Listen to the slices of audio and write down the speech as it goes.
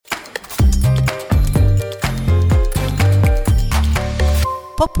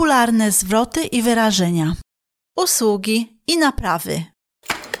Popularne zwroty i wyrażenia. Usługi i naprawy.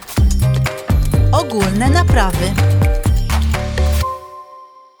 Ogólne naprawy.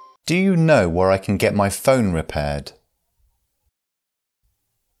 Do you know where I can get my phone repaired?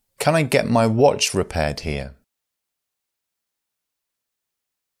 Can I get my watch repaired here?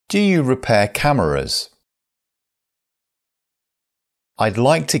 Do you repair cameras? I'd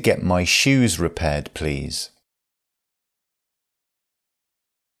like to get my shoes repaired, please.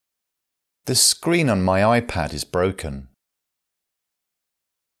 The screen on my iPad is broken.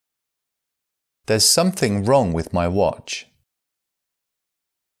 There's something wrong with my watch.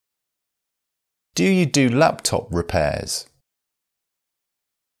 Do you do laptop repairs?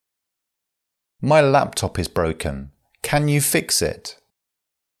 My laptop is broken. Can you fix it?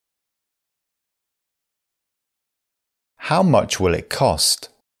 How much will it cost?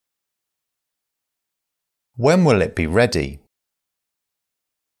 When will it be ready?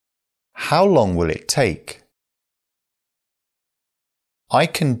 How long will it take? I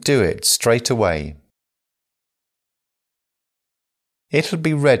can do it straight away. It'll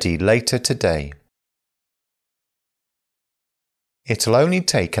be ready later today. It'll only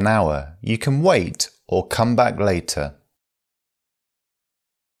take an hour. You can wait or come back later.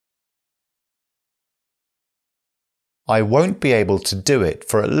 I won't be able to do it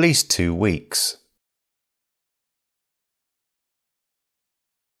for at least 2 weeks.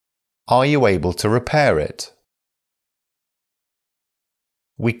 Are you able to repair it?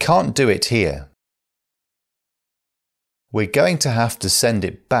 We can't do it here. We're going to have to send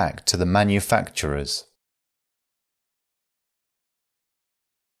it back to the manufacturers.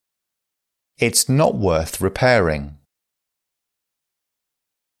 It's not worth repairing.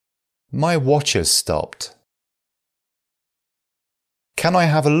 My watch has stopped. Can I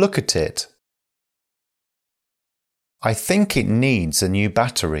have a look at it? I think it needs a new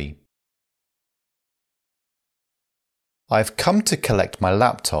battery. I've come to collect my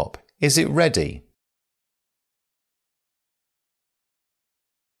laptop. Is it ready?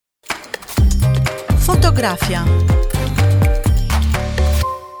 Fotografia.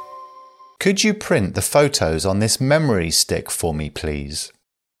 Could you print the photos on this memory stick for me, please?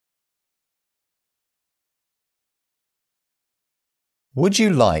 Would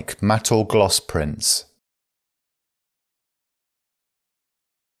you like matte or gloss prints?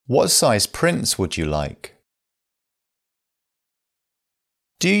 What size prints would you like?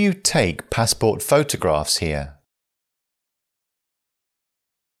 Do you take passport photographs here?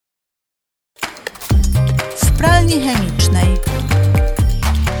 W pralni chemicznej.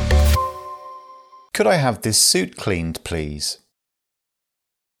 Could I have this suit cleaned, please?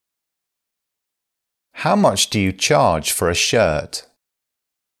 How much do you charge for a shirt?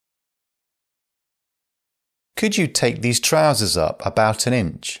 Could you take these trousers up about an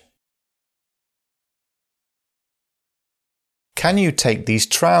inch? Can you take these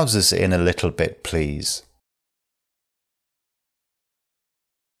trousers in a little bit, please?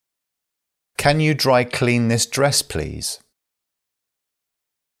 Can you dry clean this dress, please?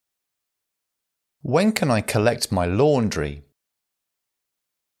 When can I collect my laundry?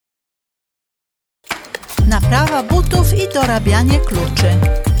 Naprawa butów i dorabianie kluczy.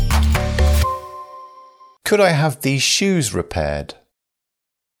 Could I have these shoes repaired?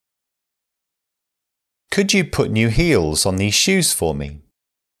 Could you put new heels on these shoes for me?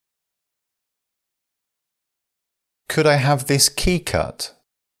 Could I have this key cut?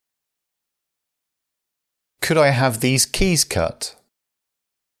 Could I have these keys cut?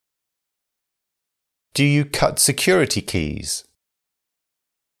 Do you cut security keys?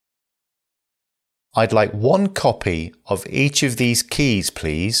 I'd like 1 copy of each of these keys,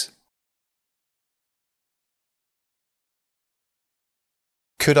 please.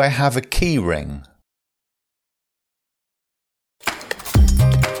 Could I have a key ring?